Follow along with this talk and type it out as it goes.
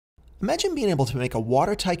Imagine being able to make a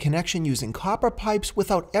watertight connection using copper pipes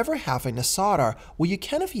without ever having to solder. Well, you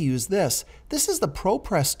can if you use this. This is the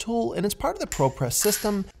PROPRESS tool, and it's part of the PROPRESS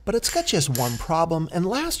system, but it's got just one problem. And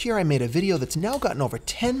last year I made a video that's now gotten over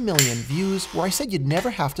 10 million views where I said you'd never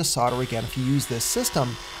have to solder again if you use this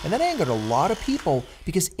system. And that angered a lot of people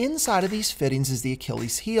because inside of these fittings is the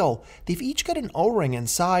Achilles heel. They've each got an O-ring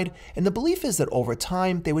inside, and the belief is that over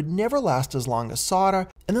time they would never last as long as solder.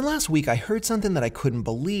 And then last week I heard something that I couldn't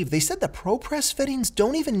believe. They said the PROPRESS fittings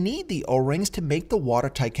don't even need the O-rings to make the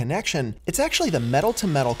watertight connection. It's actually the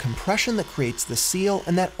metal-to-metal compression that creates the seal,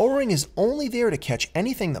 and that O-ring is only there to catch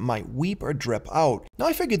anything that might weep or drip out. Now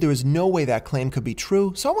I figured there was no way that claim could be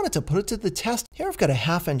true, so I wanted to put it to the test. Here I've got a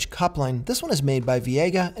 1/2-inch coupling. This one is made by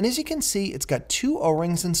Viega, and as you can see, it's got 2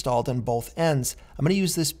 O-rings installed on both ends. I'm going to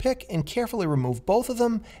use this pick and carefully remove both of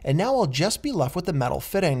them, and now I'll just be left with the metal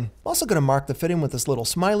fitting. I'm also going to mark the fitting with this little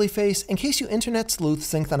smiley face. In case you internet sleuths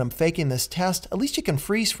think that I'm faking this test, at least you can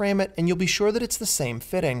freeze frame it and you'll be sure that it's the same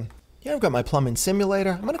fitting. Here I've got my plumbing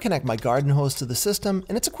simulator. I'm going to connect my garden hose to the system,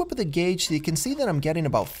 and it's equipped with a gauge so you can see that I'm getting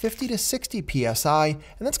about 50 to 60 psi,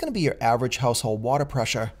 and that's going to be your average household water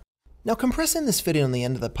pressure. Now compressing this fitting on the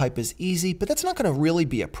end of the pipe is easy, but that's not going to really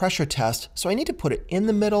be a pressure test, so I need to put it in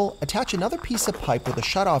the middle, attach another piece of pipe with a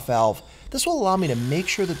shutoff valve. This will allow me to make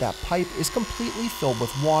sure that that pipe is completely filled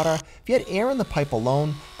with water. If you had air in the pipe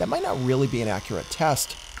alone, that might not really be an accurate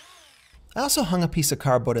test. I also hung a piece of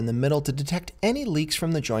cardboard in the middle to detect any leaks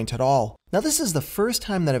from the joint at all. Now this is the first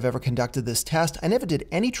time that I've ever conducted this test. I never did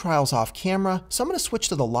any trials off camera, so I'm going to switch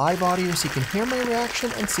to the live audio so you can hear my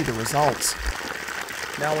reaction and see the results.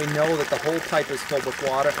 Now we know that the whole pipe is filled with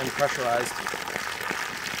water and pressurized.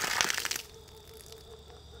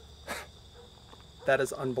 That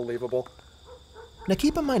is unbelievable. Now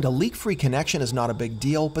keep in mind a leak-free connection is not a big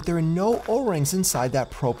deal, but there are no O-rings inside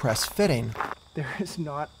that PROPRESS fitting. There is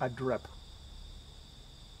not a drip.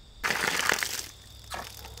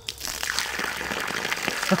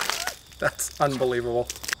 That's unbelievable.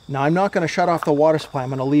 Now I'm not going to shut off the water supply. I'm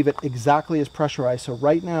going to leave it exactly as pressurized. So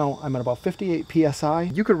right now I'm at about 58 psi.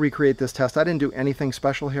 You could recreate this test. I didn't do anything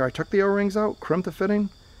special here. I took the O-rings out, crimped the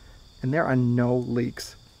fitting, and there are no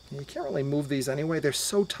leaks. You can't really move these anyway. They're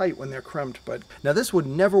so tight when they're crimped. But now this would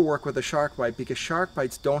never work with a shark bite because shark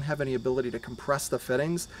bites don't have any ability to compress the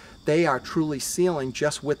fittings. They are truly sealing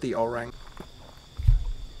just with the O-ring.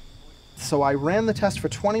 So I ran the test for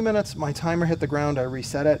 20 minutes, my timer hit the ground, I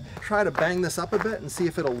reset it. Try to bang this up a bit and see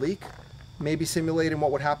if it'll leak, maybe simulating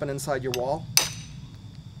what would happen inside your wall.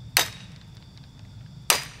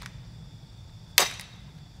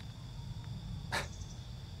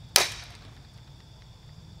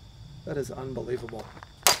 That is unbelievable.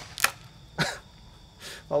 Well,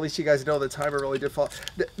 at least you guys know the timer really did fall.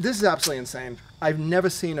 This is absolutely insane. I've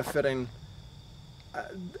never seen a fitting.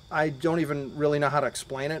 I don't even really know how to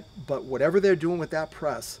explain it, but whatever they're doing with that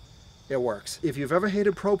press, it works. If you've ever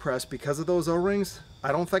hated PROPRESS because of those O-rings,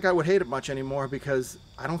 I don't think I would hate it much anymore because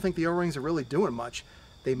I don't think the O-rings are really doing much.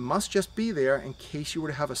 They must just be there in case you were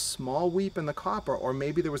to have a small weep in the copper, or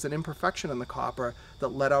maybe there was an imperfection in the copper that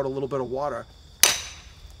let out a little bit of water.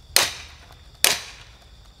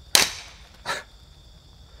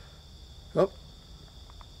 Oh,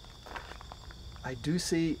 I do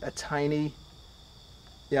see a tiny,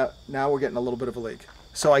 yeah, now we're getting a little bit of a leak.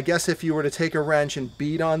 So I guess if you were to take a wrench and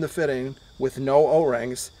beat on the fitting with no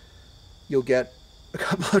O-rings, you'll get a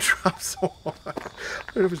couple of drops of water.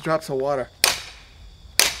 What if it's drops of water?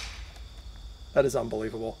 That is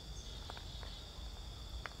unbelievable.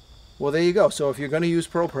 Well, there you go. So if you're going to use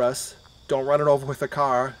PROPRESS, don't run it over with a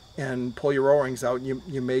car and pull your O-rings out.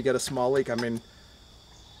 You may get a small leak. I mean,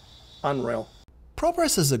 unreal.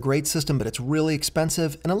 PROPRESS is a great system, but it's really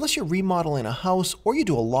expensive, and unless you're remodeling a house or you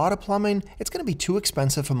do a lot of plumbing, it's going to be too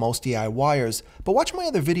expensive for most DIYers. But watch my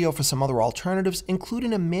other video for some other alternatives,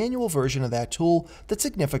 including a manual version of that tool that's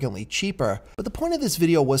significantly cheaper. But the point of this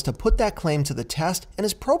video was to put that claim to the test, and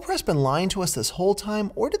has PROPRESS been lying to us this whole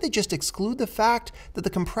time, or did they just exclude the fact that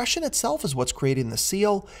the compression itself is what's creating the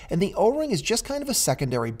seal, and the O-ring is just kind of a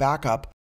secondary backup?